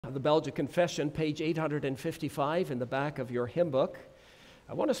of the Belgic Confession, page 855 in the back of your hymn book.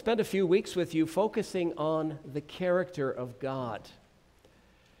 I want to spend a few weeks with you focusing on the character of God.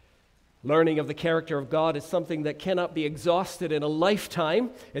 Learning of the character of God is something that cannot be exhausted in a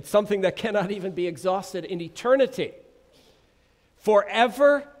lifetime. It's something that cannot even be exhausted in eternity.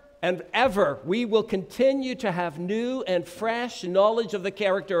 Forever and ever, we will continue to have new and fresh knowledge of the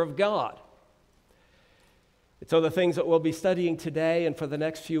character of God. So the things that we'll be studying today and for the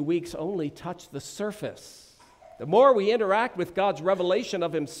next few weeks only touch the surface. The more we interact with God's revelation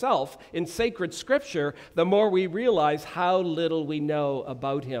of himself in sacred scripture, the more we realize how little we know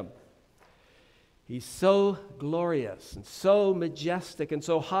about him. He's so glorious and so majestic and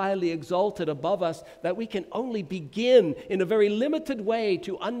so highly exalted above us that we can only begin in a very limited way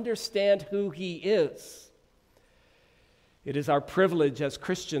to understand who he is. It is our privilege as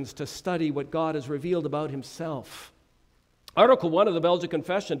Christians to study what God has revealed about himself. Article 1 of the Belgic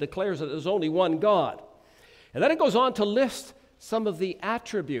Confession declares that there's only one God. And then it goes on to list some of the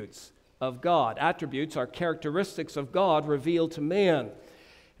attributes of God. Attributes are characteristics of God revealed to man.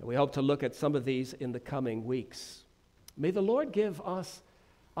 And we hope to look at some of these in the coming weeks. May the Lord give us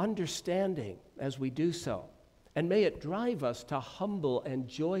understanding as we do so. And may it drive us to humble and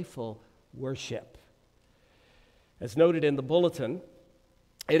joyful worship. As noted in the bulletin,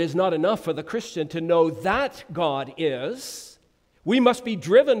 it is not enough for the Christian to know that God is. We must be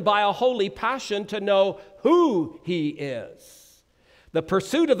driven by a holy passion to know who he is. The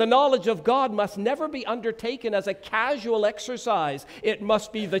pursuit of the knowledge of God must never be undertaken as a casual exercise. It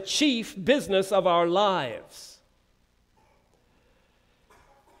must be the chief business of our lives.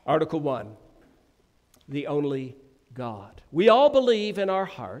 Article 1, the only God. We all believe in our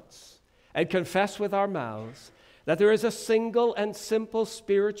hearts and confess with our mouths that there is a single and simple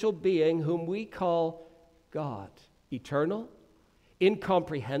spiritual being whom we call God, eternal,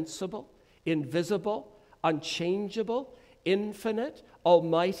 incomprehensible, invisible, unchangeable, infinite,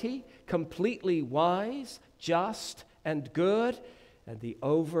 almighty, completely wise, just, and good, and the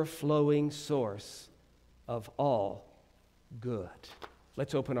overflowing source of all good.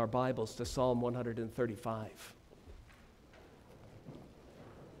 Let's open our Bibles to Psalm 135.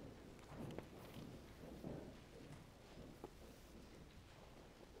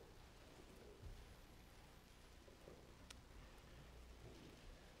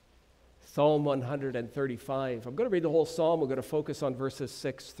 Psalm 135. I'm going to read the whole psalm. We're going to focus on verses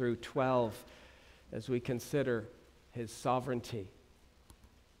 6 through 12 as we consider his sovereignty.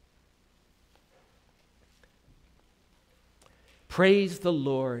 Praise the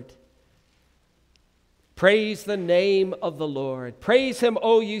Lord. Praise the name of the Lord. Praise him,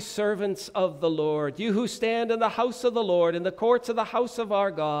 O you servants of the Lord, you who stand in the house of the Lord, in the courts of the house of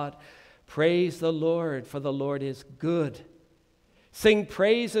our God. Praise the Lord, for the Lord is good. Sing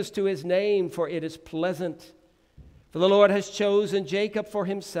praises to his name, for it is pleasant. For the Lord has chosen Jacob for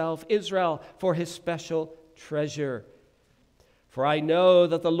himself, Israel for his special treasure. For I know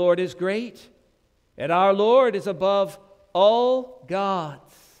that the Lord is great, and our Lord is above all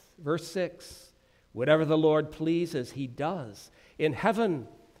gods. Verse 6, whatever the Lord pleases, he does, in heaven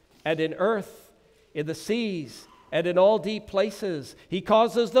and in earth, in the seas, and in all deep places. He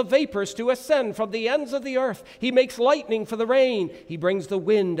causes the vapors to ascend from the ends of the earth. He makes lightning for the rain. He brings the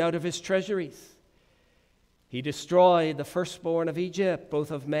wind out of his treasuries. He destroyed the firstborn of Egypt,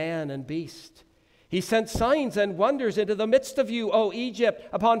 both of man and beast. He sent signs and wonders into the midst of you, O Egypt,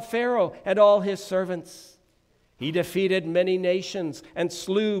 upon Pharaoh and all his servants. He defeated many nations and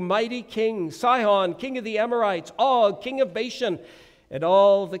slew mighty kings, Sihon, king of the Amorites, Og, king of Bashan, and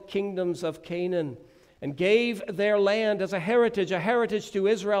all the kingdoms of Canaan, and gave their land as a heritage to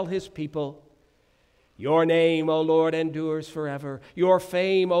Israel, his people. Your name, O Lord, endures forever. Your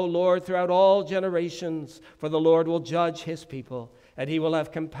fame, O Lord, throughout all generations. For the Lord will judge his people, and he will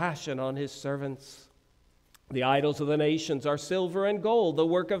have compassion on his servants. The idols of the nations are silver and gold, the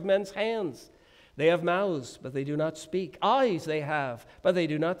work of men's hands. They have mouths, but they do not speak. Eyes they have, but they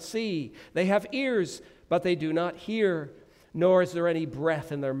do not see. They have ears, but they do not hear. Nor is there any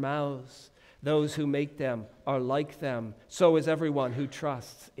breath in their mouths. Those who make them are like them. So is everyone who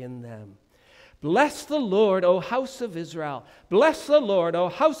trusts in them. Bless the Lord, O house of Israel. Bless the Lord, O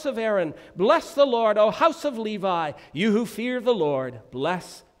house of Aaron. Bless the Lord, O house of Levi. You who fear the Lord,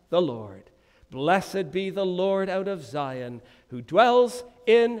 bless the Lord. Blessed be the Lord out of Zion, who dwells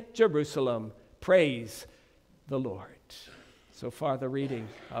in Jerusalem. Praise the Lord. So far, the reading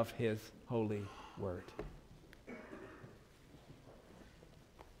of his holy word.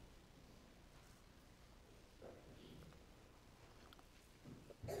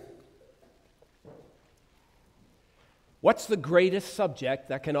 What's the greatest subject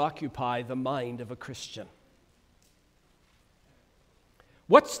that can occupy the mind of a Christian?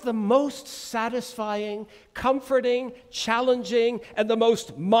 What's the most satisfying, comforting, challenging, and the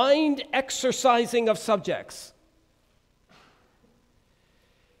most mind-exercising of subjects?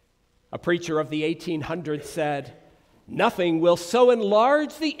 A preacher of the 1800s said, "Nothing will so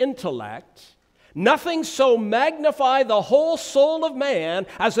enlarge the intellect, nothing so magnify the whole soul of man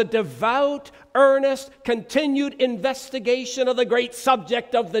as a devout, earnest, continued investigation of the great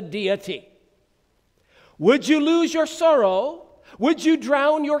subject of the deity. Would you lose your sorrow? Would you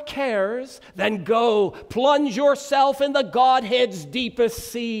drown your cares? Then go, plunge yourself in the Godhead's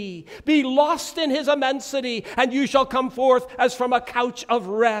deepest sea. Be lost in his immensity, and you shall come forth as from a couch of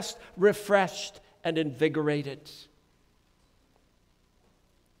rest, refreshed and invigorated."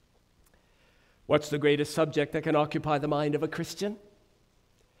 What's the greatest subject that can occupy the mind of a Christian?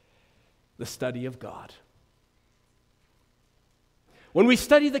 The study of God. When we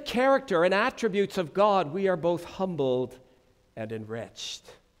study the character and attributes of God, we are both humbled and enriched.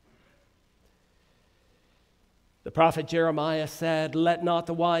 The prophet Jeremiah said, "Let not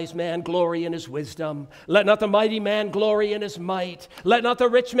the wise man glory in his wisdom. Let not the mighty man glory in his might. Let not the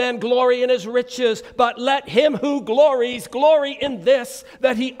rich man glory in his riches. But let him who glories glory in this,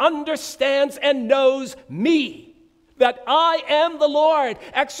 that he understands and knows me, that I am the Lord,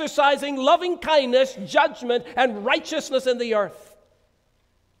 exercising loving kindness, judgment, and righteousness in the earth."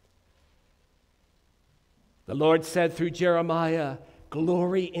 The Lord said through Jeremiah,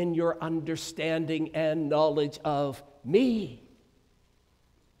 "Glory in your understanding and knowledge of me."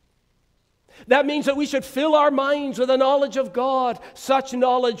 That means that we should fill our minds with the knowledge of God. Such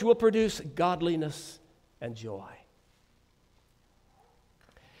knowledge will produce godliness and joy.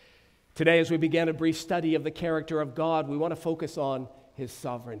 Today, as we begin a brief study of the character of God, we want to focus on his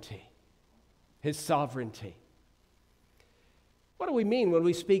sovereignty. His sovereignty. What do we mean when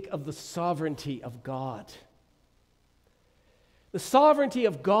we speak of the sovereignty of God? The sovereignty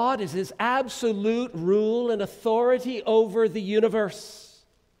of God is his absolute rule and authority over the universe.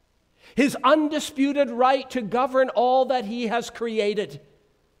 His undisputed right to govern all that he has created.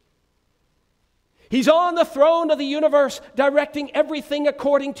 He's on the throne of the universe, directing everything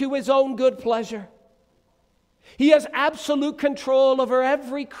according to his own good pleasure. He has absolute control over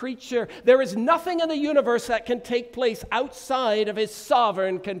every creature. There is nothing in the universe that can take place outside of his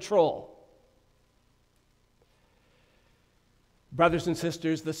sovereign control. Brothers and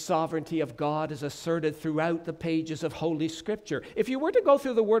sisters, the sovereignty of God is asserted throughout the pages of Holy Scripture. If you were to go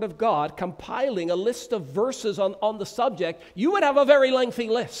through the Word of God, compiling a list of verses on the subject, you would have a very lengthy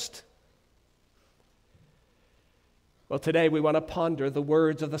list. Well, today we want to ponder the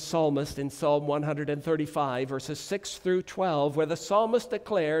words of the psalmist in Psalm 135, verses 6 through 12, where the psalmist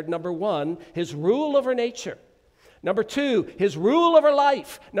declared, number one, his rule over nature. Number two, his rule over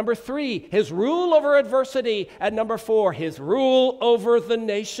life. Number three, his rule over adversity. And number four, his rule over the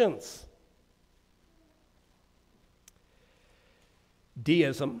nations.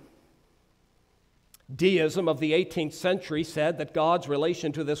 Deism of the 18th century said that God's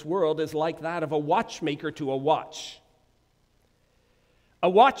relation to this world is like that of a watchmaker to a watch. A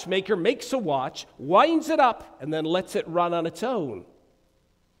watchmaker makes a watch, winds it up, and then lets it run on its own.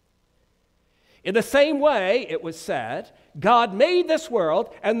 In the same way, it was said, God made this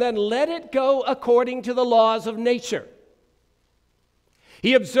world and then let it go according to the laws of nature.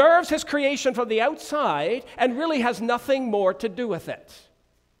 He observes his creation from the outside and really has nothing more to do with it.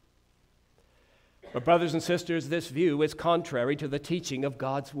 But brothers and sisters, this view is contrary to the teaching of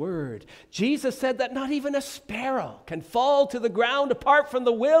God's Word. Jesus said that not even a sparrow can fall to the ground apart from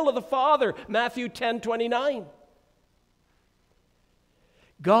the will of the Father, Matthew 10:29.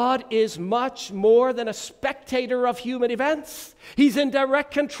 God is much more than a spectator of human events. He's in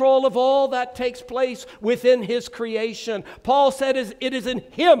direct control of all that takes place within his creation. Paul said it is in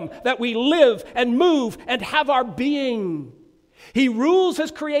him that we live and move and have our being. He rules his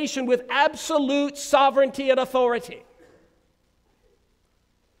creation with absolute sovereignty and authority.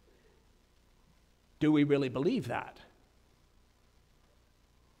 Do we really believe that?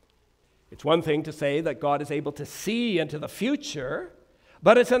 It's one thing to say that God is able to see into the future,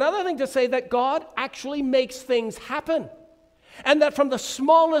 but it's another thing to say that God actually makes things happen. And that from the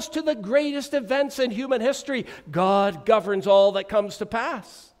smallest to the greatest events in human history, God governs all that comes to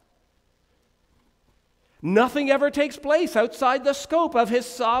pass. Nothing ever takes place outside the scope of his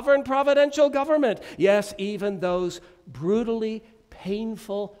sovereign providential government. Yes, even those brutally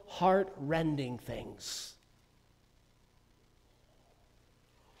painful, heart-rending things.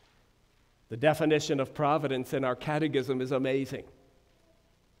 The definition of providence in our catechism is amazing.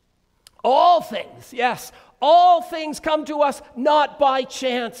 All things, yes, All things come to us not by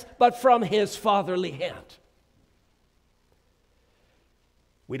chance, but from his fatherly hand.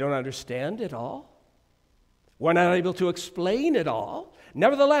 We don't understand it all. We're not able to explain it all.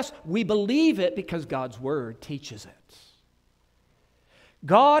 Nevertheless, we believe it because God's word teaches it.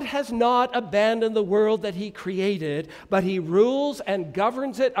 God has not abandoned the world that he created, but he rules and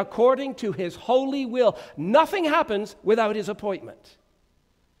governs it according to his holy will. Nothing happens without his appointment.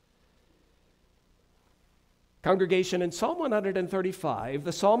 Congregation, in Psalm 135,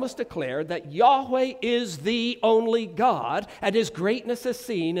 the psalmist declared that Yahweh is the only God, and his greatness is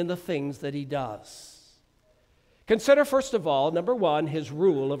seen in the things that he does. Consider, first of all, number one, his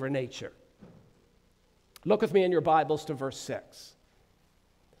rule over nature. Look with me in your Bibles to verse 6.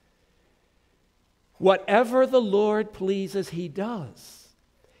 Whatever the Lord pleases, he does.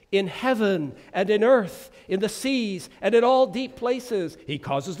 In heaven and in earth, in the seas and in all deep places. He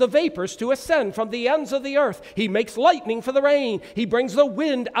causes the vapors to ascend from the ends of the earth. He makes lightning for the rain. He brings the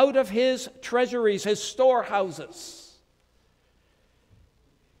wind out of his treasuries, his storehouses.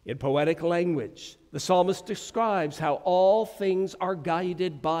 In poetic language, the psalmist describes how all things are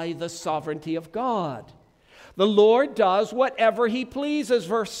guided by the sovereignty of God. The Lord does whatever he pleases,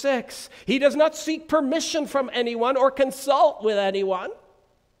 verse 6. He does not seek permission from anyone or consult with anyone.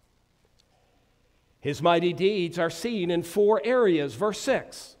 His mighty deeds are seen in 4 areas, verse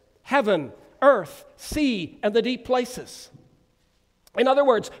 6. Heaven, earth, sea, and the deep places. In other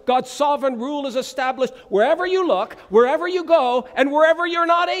words, God's sovereign rule is established wherever you look, wherever you go, and wherever you're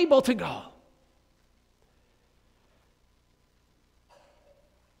not able to go.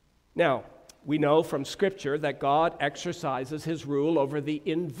 Now, we know from Scripture that God exercises his rule over the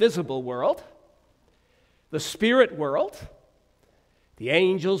invisible world, the spirit world. The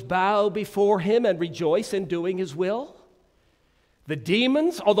angels bow before him and rejoice in doing his will. The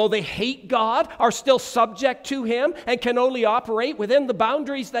demons, although they hate God, are still subject to him and can only operate within the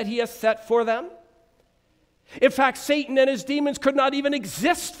boundaries that he has set for them. In fact, Satan and his demons could not even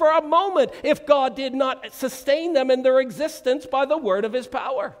exist for a moment if God did not sustain them in their existence by the word of his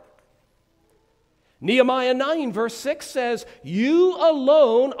power. Nehemiah 9 verse 6 says, "You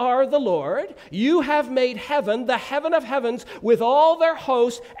alone are the Lord. You have made heaven, the heaven of heavens, with all their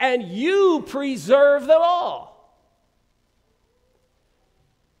hosts, and you preserve them all."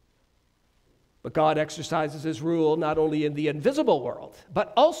 But God exercises his rule not only in the invisible world,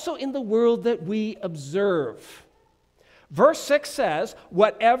 but also in the world that we observe. Verse 6 says,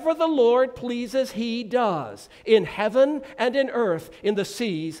 "Whatever the Lord pleases, he does, in heaven and in earth, in the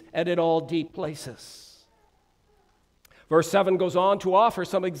seas and in all deep places." Verse 7 goes on to offer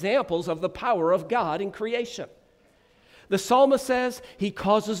some examples of the power of God in creation. The psalmist says, "He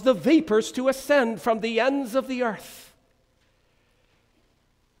causes the vapors to ascend from the ends of the earth."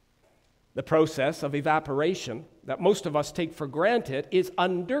 The process of evaporation that most of us take for granted is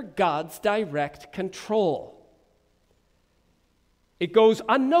under God's direct control. It goes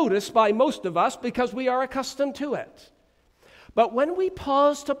unnoticed by most of us because we are accustomed to it. But when we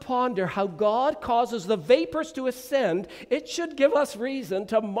pause to ponder how God causes the vapors to ascend, it should give us reason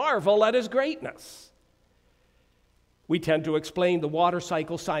to marvel at his greatness. We tend to explain the water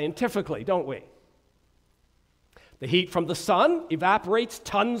cycle scientifically, don't we? The heat from the sun evaporates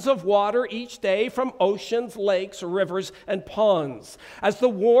tons of water each day from oceans, lakes, rivers, and ponds. As the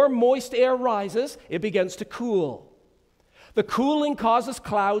warm, moist air rises, it begins to cool. The cooling causes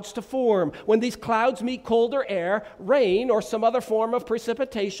clouds to form. When these clouds meet colder air, rain or some other form of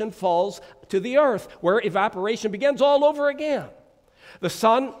precipitation falls to the earth, where evaporation begins all over again. The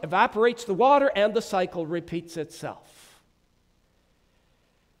sun evaporates the water, and the cycle repeats itself.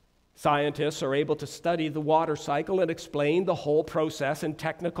 Scientists are able to study the water cycle and explain the whole process in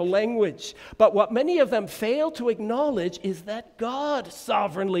technical language. But what many of them fail to acknowledge is that God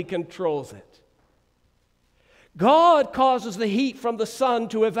sovereignly controls it. God causes the heat from the sun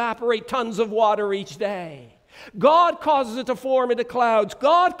to evaporate tons of water each day. God causes it to form into clouds.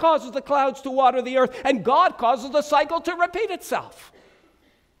 God causes the clouds to water the earth, and God causes the cycle to repeat itself.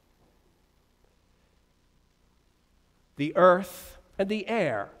 The earth and the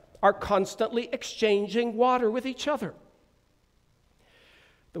air are constantly exchanging water with each other.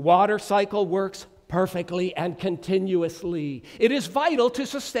 The water cycle works perfectly and continuously. It is vital to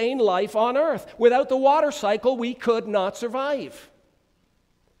sustain life on earth. Without the water cycle, we could not survive.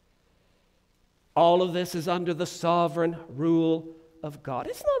 All of this is under the sovereign rule of God.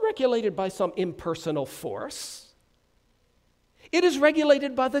 It's not regulated by some impersonal force. It is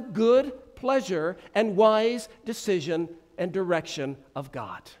regulated by the good pleasure and wise decision and direction of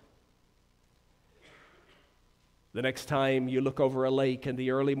God. The next time you look over a lake in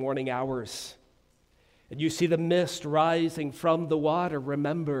the early morning hours, and you see the mist rising from the water,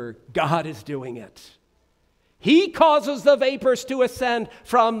 remember, God is doing it. He causes the vapors to ascend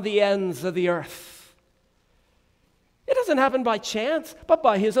from the ends of the earth. It doesn't happen by chance, but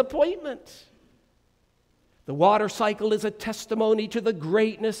by his appointment. The water cycle is a testimony to the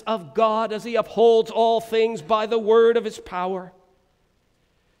greatness of God as he upholds all things by the word of his power.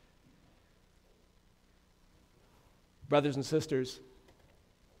 Brothers and sisters,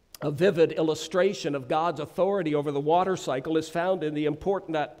 a vivid illustration of God's authority over the water cycle is found in the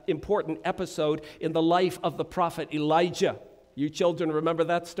important episode in the life of the prophet Elijah. You children remember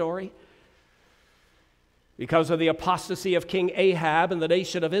that story? Because of the apostasy of King Ahab and the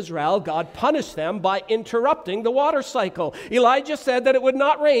nation of Israel, God punished them by interrupting the water cycle. Elijah said that it would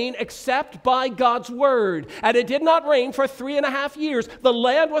not rain except by God's word, and it did not rain for 3.5 years. The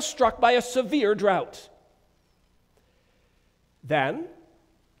land was struck by a severe drought. Then,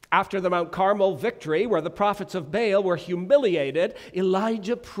 after the Mount Carmel victory, where the prophets of Baal were humiliated,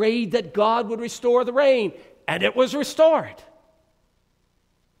 Elijah prayed that God would restore the rain, and it was restored.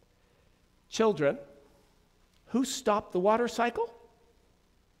 Children, who stopped the water cycle?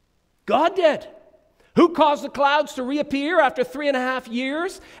 God did. Who caused the clouds to reappear after 3.5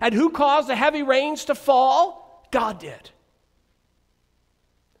 years? And who caused the heavy rains to fall? God did.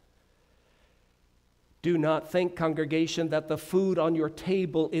 Do not think, congregation, that the food on your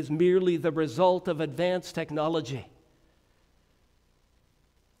table is merely the result of advanced technology.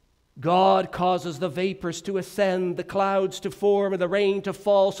 God causes the vapors to ascend, the clouds to form, and the rain to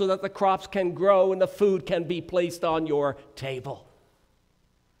fall so that the crops can grow and the food can be placed on your table.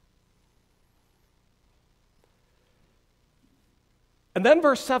 And then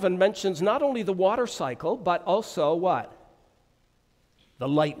verse 7 mentions not only the water cycle, but also what? The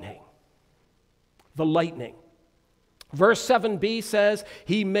lightning. The lightning. Verse 7b says,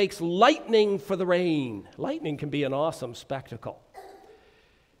 he makes lightning for the rain. Lightning can be an awesome spectacle.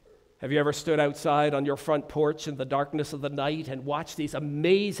 Have you ever stood outside on your front porch in the darkness of the night and watched these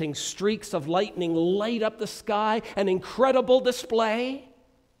amazing streaks of lightning light up the sky? An incredible display.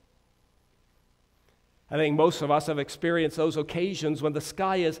 I think most of us have experienced those occasions when the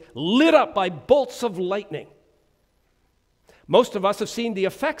sky is lit up by bolts of lightning. Most of us have seen the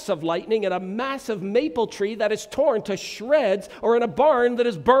effects of lightning in a massive maple tree that is torn to shreds or in a barn that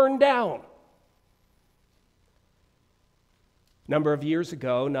is burned down. A number of years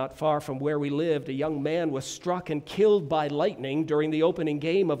ago, not far from where we lived, a young man was struck and killed by lightning during the opening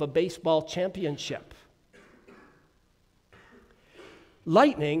game of a baseball championship.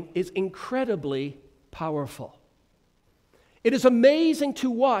 Lightning is incredibly powerful. It is amazing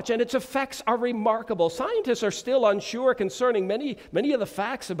to watch, and its effects are remarkable. Scientists are still unsure concerning many of the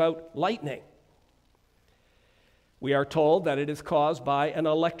facts about lightning. We are told that it is caused by an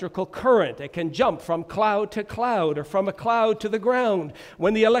electrical current. It can jump from cloud to cloud or from a cloud to the ground.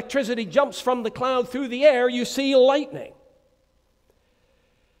 When the electricity jumps from the cloud through the air, you see lightning.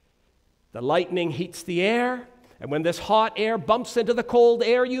 The lightning heats the air, and when this hot air bumps into the cold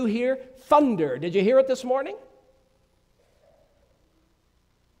air, you hear thunder. Did you hear it this morning?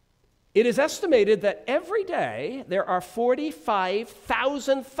 It is estimated that every day there are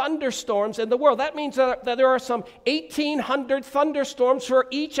 45,000 thunderstorms in the world. That means that there are some 1,800 thunderstorms for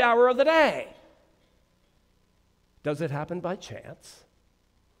each hour of the day. Does it happen by chance?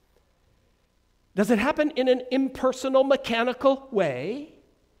 Does it happen in an impersonal, mechanical way?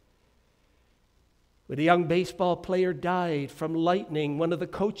 When a young baseball player died from lightning, one of the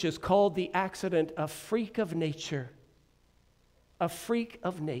coaches called the accident a freak of nature. A freak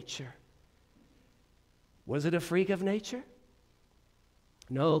of nature. Was it a freak of nature?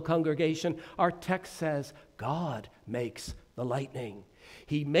 No, congregation. Our text says God makes the lightning.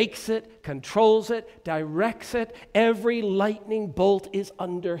 He makes it, controls it, directs it. Every lightning bolt is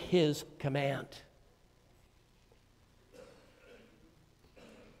under his command.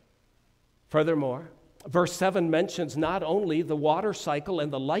 Furthermore, verse 7 mentions not only the water cycle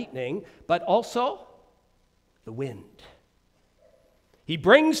and the lightning, but also the wind. He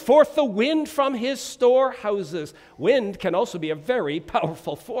brings forth the wind from his storehouses. Wind can also be a very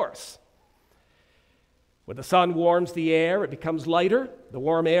powerful force. When the sun warms the air, it becomes lighter. The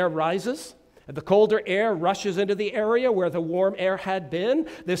warm air rises, and the colder air rushes into the area where the warm air had been.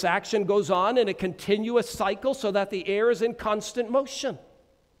 This action goes on in a continuous cycle so that the air is in constant motion.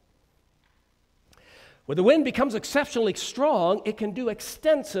 When the wind becomes exceptionally strong, it can do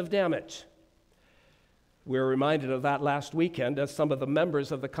extensive damage. We were reminded of that last weekend as some of the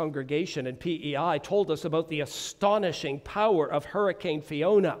members of the congregation in PEI told us about the astonishing power of Hurricane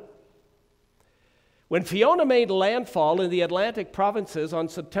Fiona. When Fiona made landfall in the Atlantic provinces on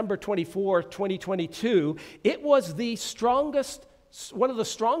September 24, 2022, it was one of the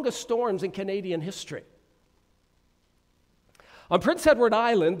strongest storms in Canadian history. On Prince Edward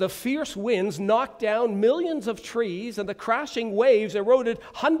Island, the fierce winds knocked down millions of trees and the crashing waves eroded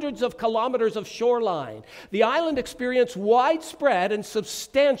hundreds of kilometers of shoreline. The island experienced widespread and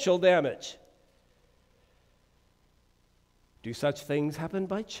substantial damage. Do such things happen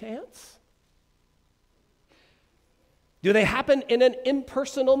by chance? Do they happen in an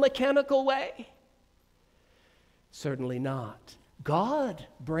impersonal, mechanical way? Certainly not. God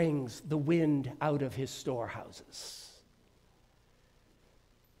brings the wind out of his storehouses.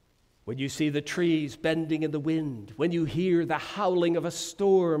 When you see the trees bending in the wind, when you hear the howling of a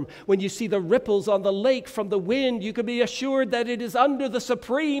storm, when you see the ripples on the lake from the wind, you can be assured that it is under the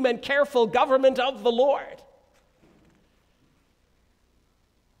supreme and careful government of the Lord.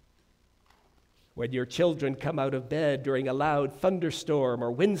 When your children come out of bed during a loud thunderstorm or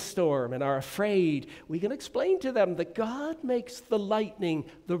windstorm and are afraid, we can explain to them that God makes the lightning,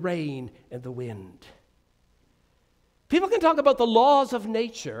 the rain, and the wind. People can talk about the laws of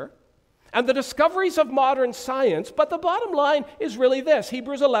nature and the discoveries of modern science, but the bottom line is really this.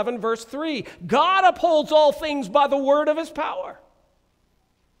 Hebrews 11, verse 3. God upholds all things by the word of his power.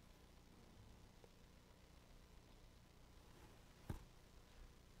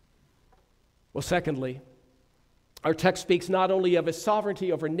 Well, secondly, our text speaks not only of his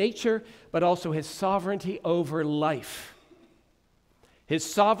sovereignty over nature, but also his sovereignty over life. His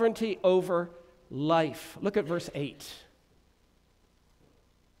sovereignty over life. Look at verse 8.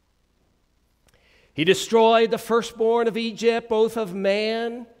 He destroyed the firstborn of Egypt, both of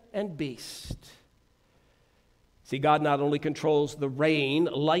man and beast. See, God not only controls the rain,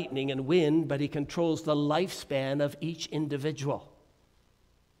 lightning, and wind, but he controls the lifespan of each individual.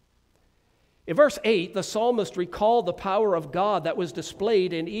 In verse 8, the psalmist recalled the power of God that was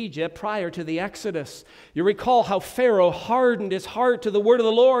displayed in Egypt prior to the Exodus. You recall how Pharaoh hardened his heart to the word of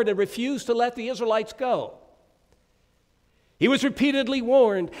the Lord and refused to let the Israelites go. He was repeatedly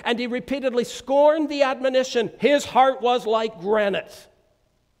warned, and he repeatedly scorned the admonition. His heart was like granite.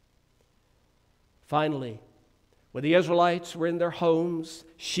 Finally, when the Israelites were in their homes,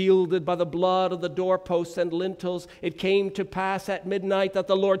 shielded by the blood of the doorposts and lintels, it came to pass at midnight that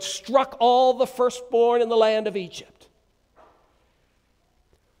the Lord struck all the firstborn in the land of Egypt.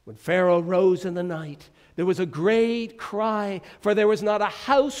 When Pharaoh rose in the night, there was a great cry, for there was not a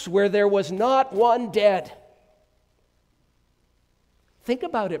house where there was not one dead. Think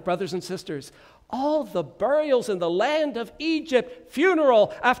about it, brothers and sisters. All the burials in the land of Egypt,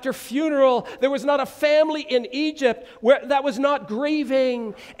 funeral after funeral. There was not a family in Egypt that was not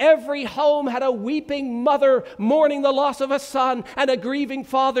grieving. Every home had a weeping mother mourning the loss of a son and a grieving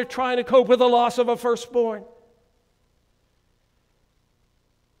father trying to cope with the loss of a firstborn.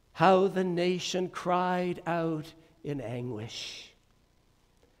 How the nation cried out in anguish.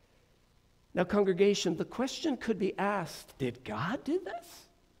 Now, congregation, the question could be asked, did God do this?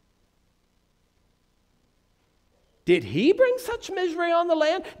 Did he bring such misery on the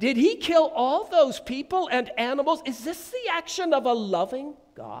land? Did he kill all those people and animals? Is this the action of a loving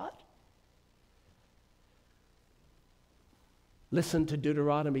God? Listen to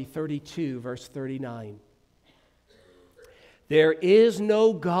Deuteronomy 32, verse 39. There is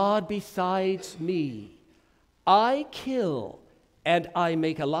no God besides me. I kill and I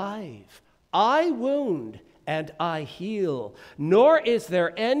make alive. I wound and I heal, nor is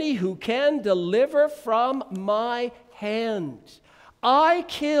there any who can deliver from my hand. I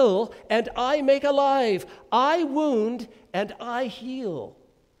kill and I make alive. I wound and I heal.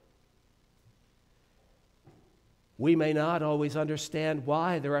 We may not always understand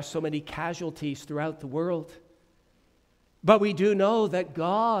why there are so many casualties throughout the world. But we do know that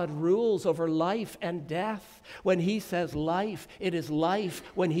God rules over life and death. When he says life, it is life.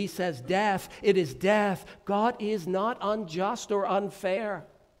 When he says death, it is death. God is not unjust or unfair.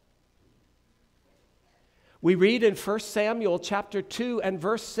 We read in 1 Samuel chapter 2 and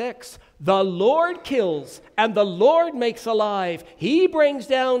verse 6, the Lord kills and the Lord makes alive. He brings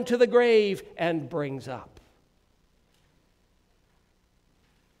down to the grave and brings up.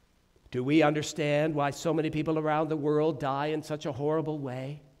 Do we understand why so many people around the world die in such a horrible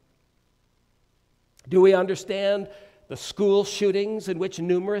way? Do we understand the school shootings in which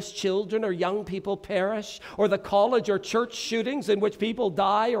numerous children or young people perish, or the college or church shootings in which people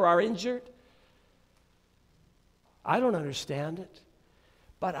die or are injured? I don't understand it.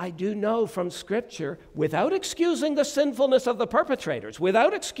 But I do know from Scripture, without excusing the sinfulness of the perpetrators,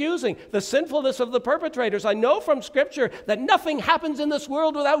 I know from Scripture that nothing happens in this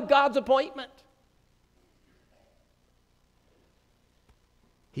world without God's appointment.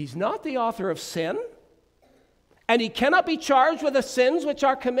 He's not the author of sin, and he cannot be charged with the sins which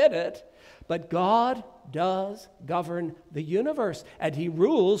are committed, but God does govern the universe, and he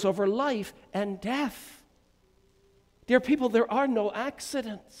rules over life and death. Dear people, there are no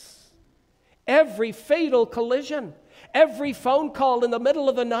accidents. Every fatal collision, every phone call in the middle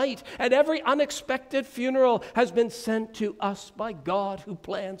of the night, and every unexpected funeral has been sent to us by God who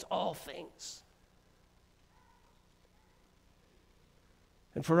plans all things.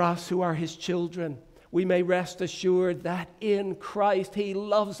 And for us who are his children, we may rest assured that in Christ he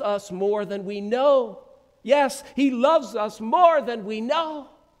loves us more than we know. Yes, he loves us more than we know.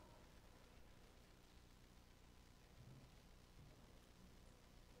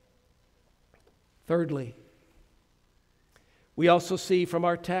 Thirdly, we also see from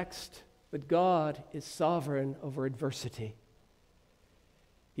our text that God is sovereign over adversity.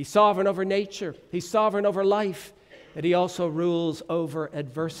 He's sovereign over nature. He's sovereign over life. And he also rules over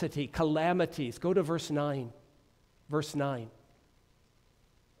adversity, calamities. Go to verse 9. Verse 9.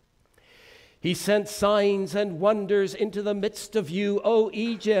 He sent signs and wonders into the midst of you, O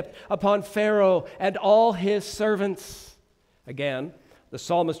Egypt, upon Pharaoh and all his servants. Again, the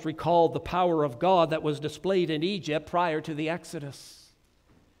psalmist recalled the power of God that was displayed in Egypt prior to the Exodus.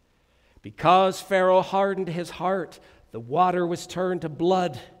 Because Pharaoh hardened his heart, the water was turned to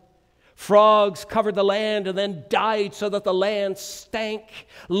blood. Frogs covered the land and then died so that the land stank.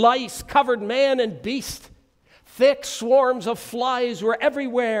 Lice covered man and beast. Thick swarms of flies were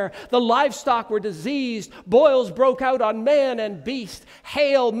everywhere. The livestock were diseased. Boils broke out on man and beast.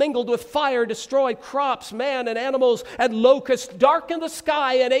 Hail mingled with fire destroyed crops, man and animals, and locusts darkened the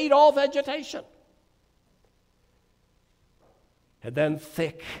sky and ate all vegetation. And then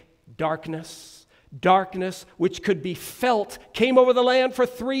thick darkness which could be felt, came over the land for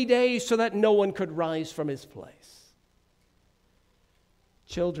 3 days so that no one could rise from his place.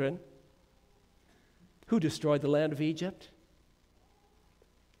 Children, who destroyed the land of Egypt?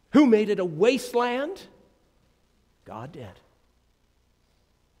 Who made it a wasteland? God did.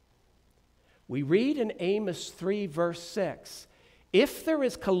 We read in Amos 3, verse 6, if there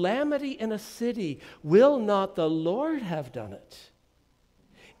is calamity in a city, will not the Lord have done it?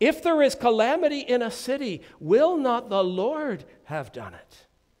 If there is calamity in a city, will not the Lord have done it?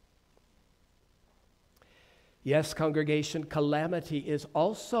 Yes, congregation, calamity is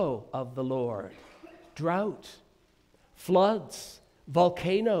also of the Lord. Drought, floods,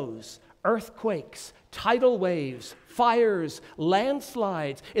 volcanoes, earthquakes, tidal waves, fires,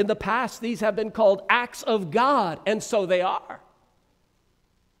 landslides. In the past, these have been called acts of God, and so they are.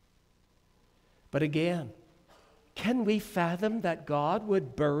 But again, can we fathom that God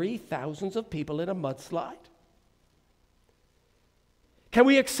would bury thousands of people in a mudslide? Can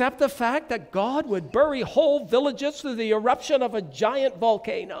we accept the fact that God would bury whole villages through the eruption of a giant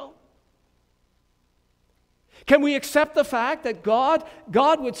volcano? Can we accept the fact that God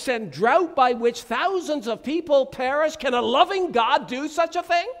would send drought by which thousands of people perish? Can a loving God do such a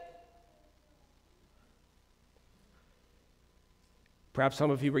thing? Perhaps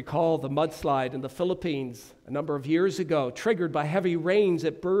some of you recall the mudslide in the Philippines a number of years ago, triggered by heavy rains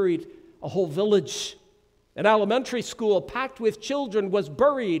that buried a whole village. An elementary school packed with children was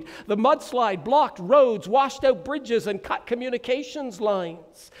buried. The mudslide blocked roads, washed out bridges, and cut communications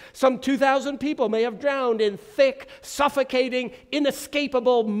lines. Some 2,000 people may have drowned in thick, suffocating,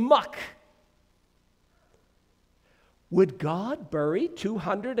 inescapable muck. Would God bury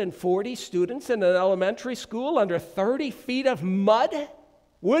 240 students in an elementary school under 30 feet of mud?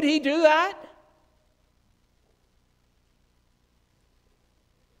 Would he do that?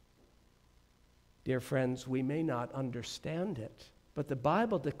 Dear friends, we may not understand it, but the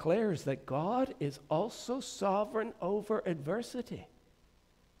Bible declares that God is also sovereign over adversity.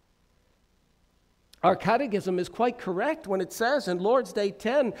 Our catechism is quite correct when it says in Lord's Day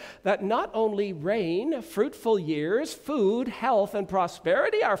 10 that not only rain, fruitful years, food, health, and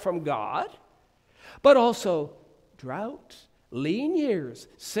prosperity are from God, but also drought, lean years,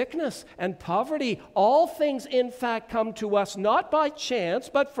 sickness, and poverty. All things, in fact, come to us not by chance,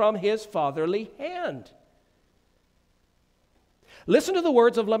 but from his fatherly hand. Listen to the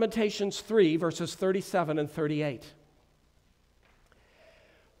words of Lamentations 3, verses 37 and 38.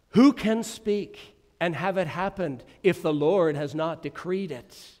 Who can speak and have it happened if the Lord has not decreed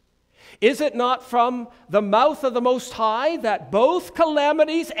it? Is it not from the mouth of the Most High that both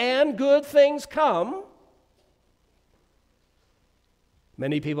calamities and good things come?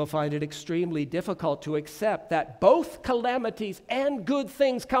 Many people find it extremely difficult to accept that both calamities and good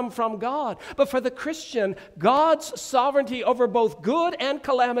things come from God. But for the Christian, God's sovereignty over both good and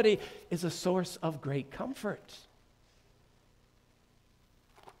calamity is a source of great comfort.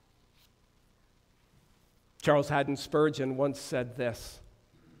 Charles Haddon Spurgeon once said this: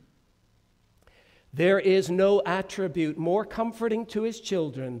 "There is no attribute more comforting to his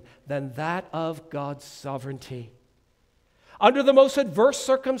children than that of God's sovereignty. Under the most adverse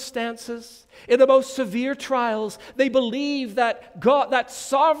circumstances, in the most severe trials, they believe that God, that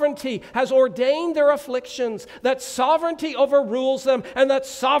sovereignty has ordained their afflictions, that sovereignty overrules them, and that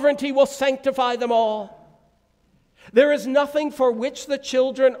sovereignty will sanctify them all. There is nothing for which the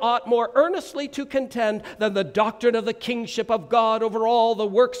children ought more earnestly to contend than the doctrine of the kingship of God over all the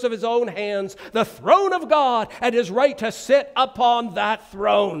works of his own hands, the throne of God, and his right to sit upon that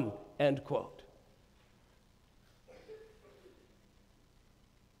throne." End quote.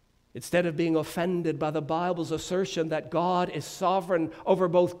 Instead of being offended by the Bible's assertion that God is sovereign over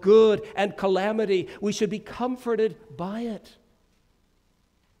both good and calamity, we should be comforted by it.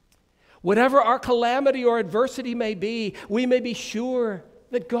 Whatever our calamity or adversity may be, we may be sure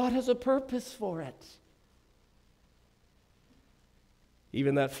that God has a purpose for it.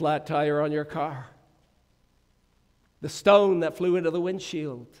 Even that flat tire on your car, the stone that flew into the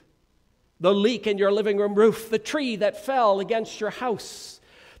windshield, the leak in your living room roof, the tree that fell against your house,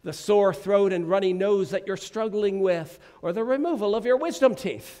 the sore throat and runny nose that you're struggling with, or the removal of your wisdom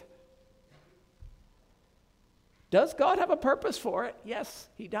teeth. Does God have a purpose for it? Yes,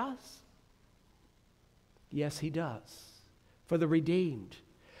 he does. Yes, he does. For the redeemed,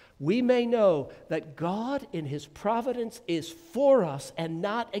 we may know that God in his providence is for us and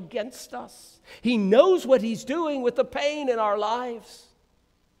not against us. He knows what he's doing with the pain in our lives.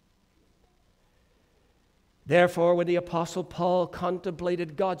 Therefore, when the Apostle Paul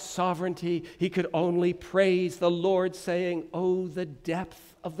contemplated God's sovereignty, he could only praise the Lord, saying, "Oh, the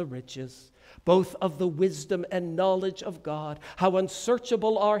depth of the riches, both of the wisdom and knowledge of God. How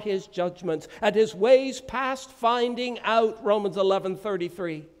unsearchable are his judgments, and his ways past finding out." Romans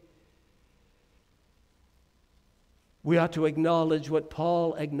 11:33. We ought to acknowledge what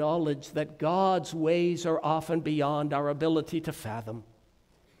Paul acknowledged, that God's ways are often beyond our ability to fathom.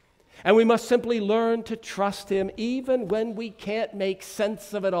 And we must simply learn to trust him even when we can't make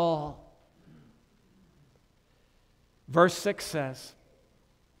sense of it all. Verse 6 says,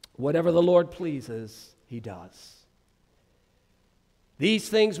 "Whatever the Lord pleases, he does." These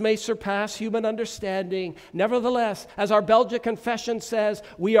things may surpass human understanding. Nevertheless, as our Belgic confession says,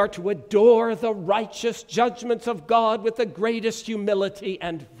 we are to adore the righteous judgments of God with the greatest humility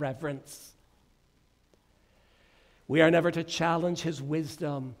and reverence. We are never to challenge his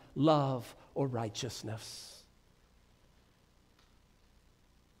wisdom, love, or righteousness.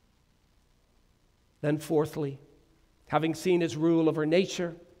 Then fourthly, having seen his rule over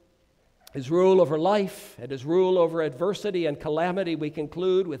nature, his rule over life, and his rule over adversity and calamity, we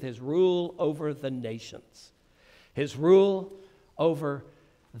conclude with his rule over the nations. His rule over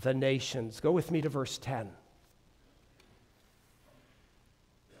the nations. Go with me to verse 10.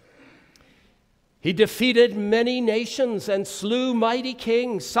 "He defeated many nations and slew mighty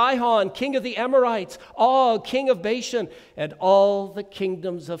kings, Sihon, king of the Amorites, Og, king of Bashan, and all the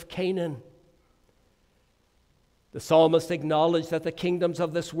kingdoms of Canaan." The psalmist acknowledged that the kingdoms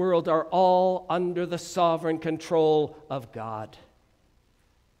of this world are all under the sovereign control of God.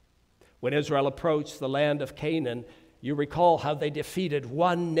 When Israel approached the land of Canaan, you recall how they defeated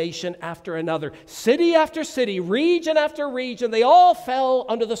one nation after another, city after city, region after region. They all fell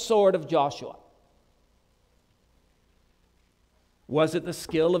under the sword of Joshua. Was it the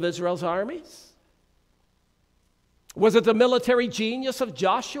skill of Israel's armies? Was it the military genius of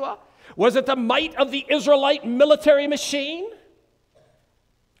Joshua? Was it the might of the Israelite military machine?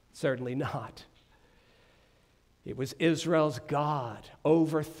 Certainly not. It was Israel's God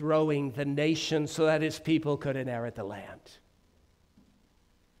overthrowing the nation so that his people could inherit the land.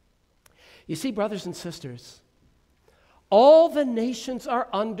 You see, brothers and sisters, all the nations are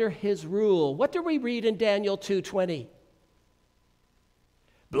under his rule. What do we read in Daniel 2:20?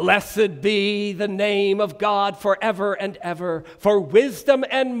 "Blessed be the name of God forever and ever, for wisdom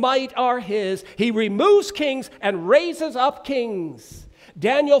and might are his. He removes kings and raises up kings."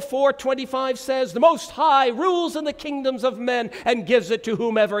 Daniel 4:25 says, "The Most High rules in the kingdoms of men and gives it to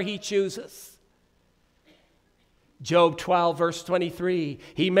whomever he chooses." Job 12, verse 23,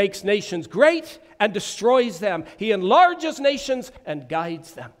 "He makes nations great and destroys them. He enlarges nations and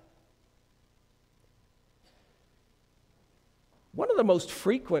guides them." One of the most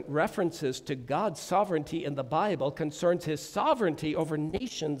frequent references to God's sovereignty in the Bible concerns his sovereignty over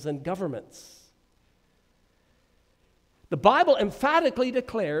nations and governments. The Bible emphatically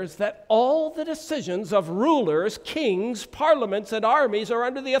declares that all the decisions of rulers, kings, parliaments, and armies are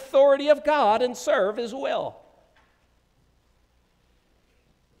under the authority of God and serve his will.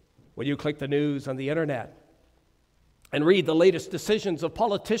 When you click the news on the internet, and read the latest decisions of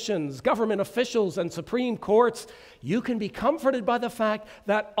politicians, government officials, and Supreme Courts, you can be comforted by the fact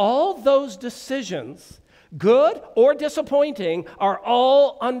that all those decisions, good or disappointing, are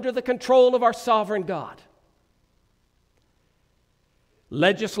all under the control of our sovereign God.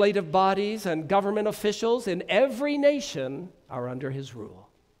 Legislative bodies and government officials in every nation are under his rule.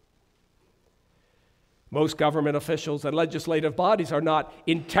 Most government officials and legislative bodies are not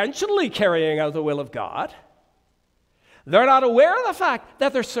intentionally carrying out the will of God. They're not aware of the fact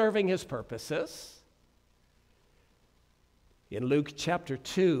that they're serving his purposes. In Luke chapter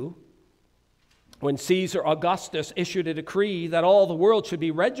 2, when Caesar Augustus issued a decree that all the world should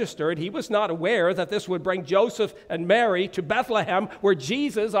be registered, he was not aware that this would bring Joseph and Mary to Bethlehem, where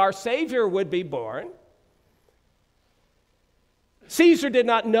Jesus, our Savior, would be born. Caesar did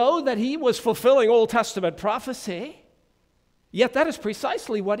not know that he was fulfilling Old Testament prophecy, yet that is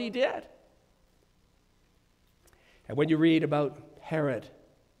precisely what he did. And when you read about Herod,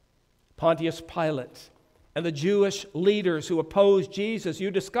 Pontius Pilate, and the Jewish leaders who opposed Jesus,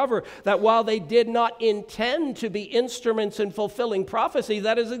 you discover that while they did not intend to be instruments in fulfilling prophecy,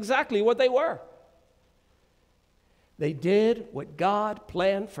 that is exactly what they were. They did what God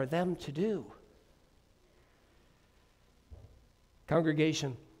planned for them to do.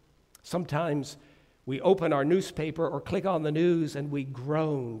 Congregation, sometimes we open our newspaper or click on the news and we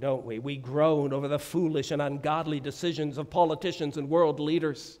groan, don't we? We groan over the foolish and ungodly decisions of politicians and world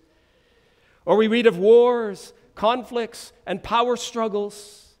leaders. Or we read of wars, conflicts, and power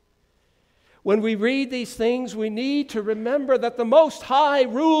struggles. When we read these things, we need to remember that the Most High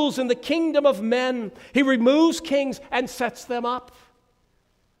rules in the kingdom of men. He removes kings and sets them up.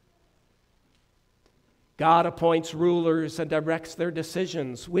 God appoints rulers and directs their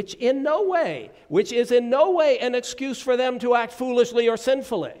decisions, which is in no way an excuse for them to act foolishly or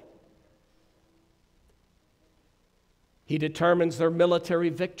sinfully. He determines their military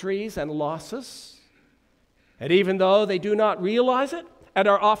victories and losses. And even though they do not realize it and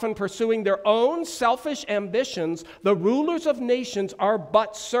are often pursuing their own selfish ambitions, the rulers of nations are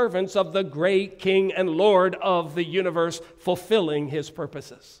but servants of the great King and Lord of the universe, fulfilling his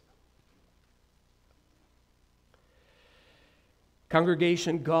purposes.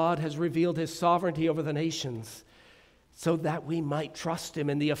 Congregation, God has revealed his sovereignty over the nations so that we might trust him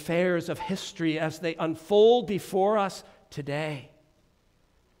in the affairs of history as they unfold before us today.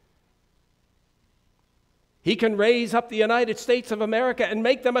 He can raise up the United States of America and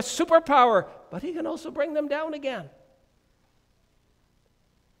make them a superpower, but he can also bring them down again.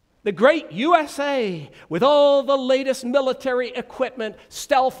 The great USA, with all the latest military equipment,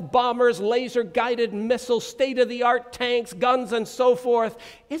 stealth bombers, laser-guided missiles, state-of-the-art tanks, guns, and so forth,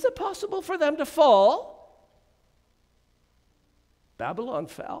 is it possible for them to fall? Babylon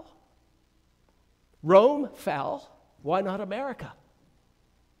fell. Rome fell. Why not America?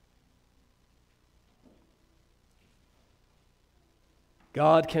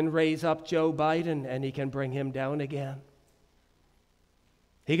 God can raise up Joe Biden and he can bring him down again.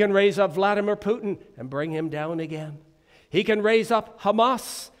 He can raise up Vladimir Putin and bring him down again. He can raise up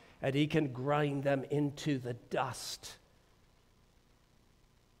Hamas and he can grind them into the dust.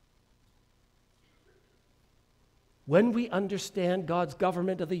 When we understand God's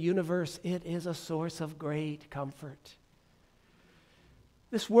government of the universe, it is a source of great comfort.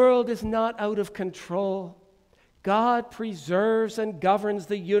 This world is not out of control. God preserves and governs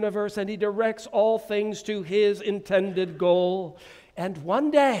the universe, and he directs all things to his intended goal. And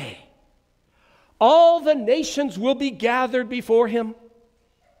one day, all the nations will be gathered before him.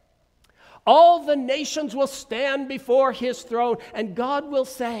 All the nations will stand before his throne, and God will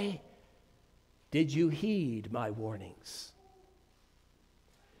say, "Did you heed my warnings?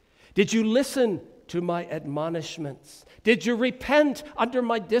 Did you listen to my admonishments? Did you repent under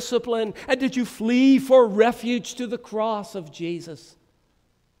my discipline? And did you flee for refuge to the cross of Jesus?"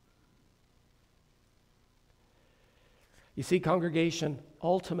 You see, congregation,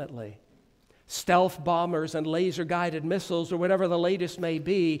 ultimately, stealth bombers and laser-guided missiles, or whatever the latest may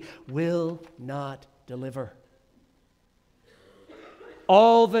be, will not deliver.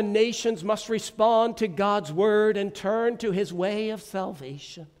 All the nations must respond to God's word and turn to his way of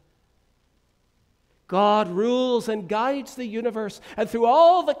salvation. God rules and guides the universe, and through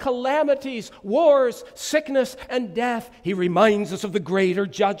all the calamities, wars, sickness, and death, he reminds us of the greater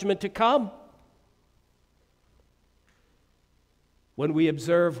judgment to come. When we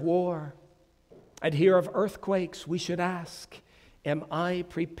observe war and hear of earthquakes, we should ask, am I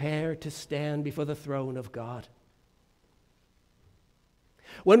prepared to stand before the throne of God?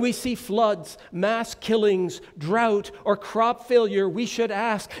 When we see floods, mass killings, drought, or crop failure, we should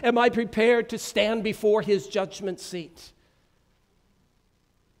ask, am I prepared to stand before his judgment seat?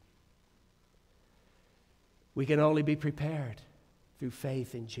 We can only be prepared through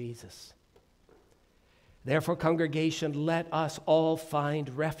faith in Jesus. Therefore, congregation, let us all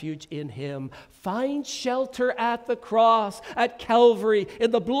find refuge in him. Find shelter at the cross, at Calvary, in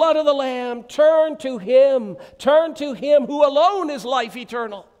the blood of the Lamb. Turn to him. Turn to him who alone is life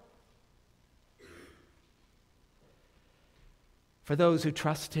eternal. For those who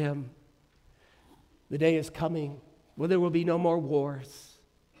trust him, the day is coming when there will be no more wars,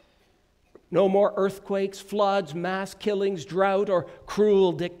 no more earthquakes, floods, mass killings, drought, or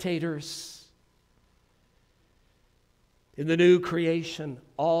cruel dictators. In the new creation,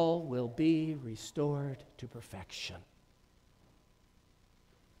 all will be restored to perfection.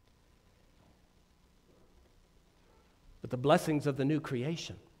 But the blessings of the new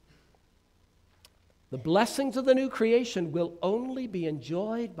creation will only be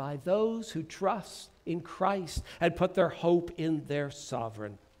enjoyed by those who trust in Christ and put their hope in their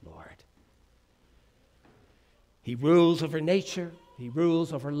sovereign Lord. He rules over nature. He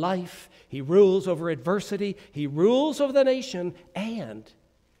rules over life. He rules over adversity. He rules over the nation. And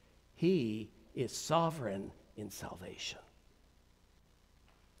he is sovereign in salvation.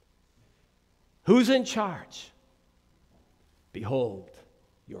 Who's in charge? Behold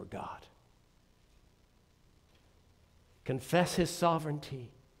your God. Confess his sovereignty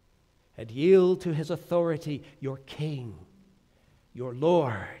and yield to his authority, your King, your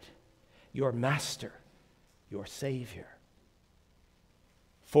Lord, your Master, your Savior.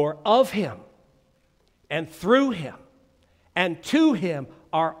 For of him, and through him, and to him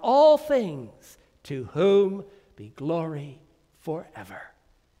are all things, to whom be glory forever.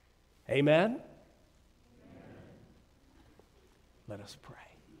 Amen? Amen. Let us pray.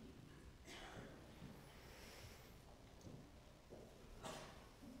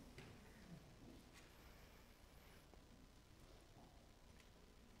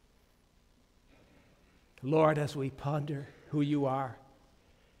 Lord, as we ponder who you are,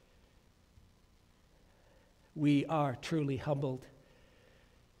 we are truly humbled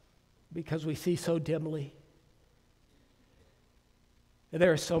because we see so dimly. And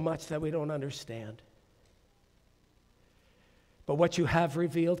there is so much that we don't understand. But what you have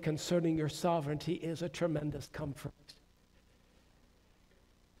revealed concerning your sovereignty is a tremendous comfort.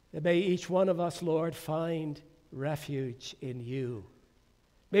 And may each one of us, Lord, find refuge in you.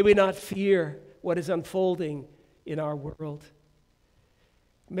 May we not fear what is unfolding in our world.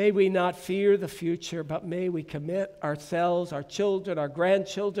 May we not fear the future, but may we commit ourselves, our children, our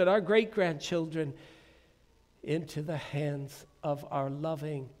grandchildren, our great-grandchildren into the hands of our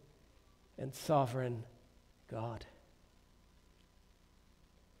loving and sovereign God.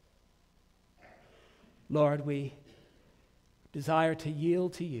 Lord, we desire to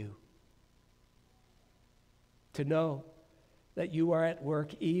yield to you, to know that you are at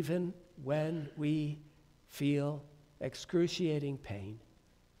work even when we feel excruciating pain.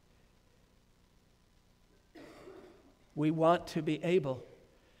 We want to be able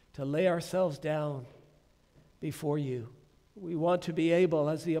to lay ourselves down before you. We want to be able,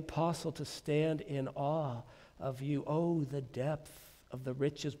 as the apostle, to stand in awe of you. Oh, the depth of the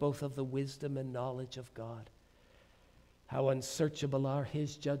riches, both of the wisdom and knowledge of God. How unsearchable are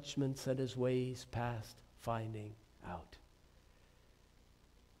his judgments and his ways past finding out.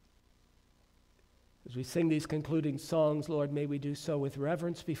 As we sing these concluding songs, Lord, may we do so with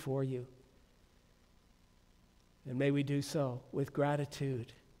reverence before you. And may we do so with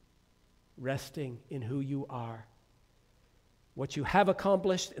gratitude, resting in who you are. What you have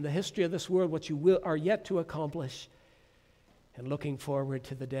accomplished in the history of this world, what you are yet to accomplish, and looking forward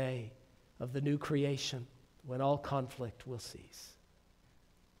to the day of the new creation when all conflict will cease,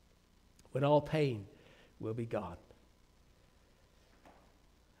 when all pain will be gone.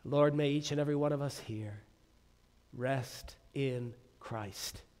 Lord, may each and every one of us here rest in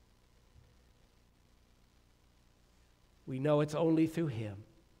Christ. We know it's only through him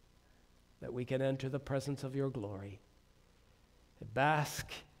that we can enter the presence of your glory and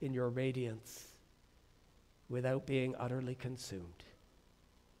bask in your radiance without being utterly consumed.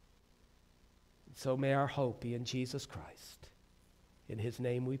 So may our hope be in Jesus Christ. In his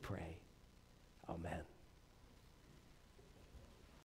name we pray. Amen.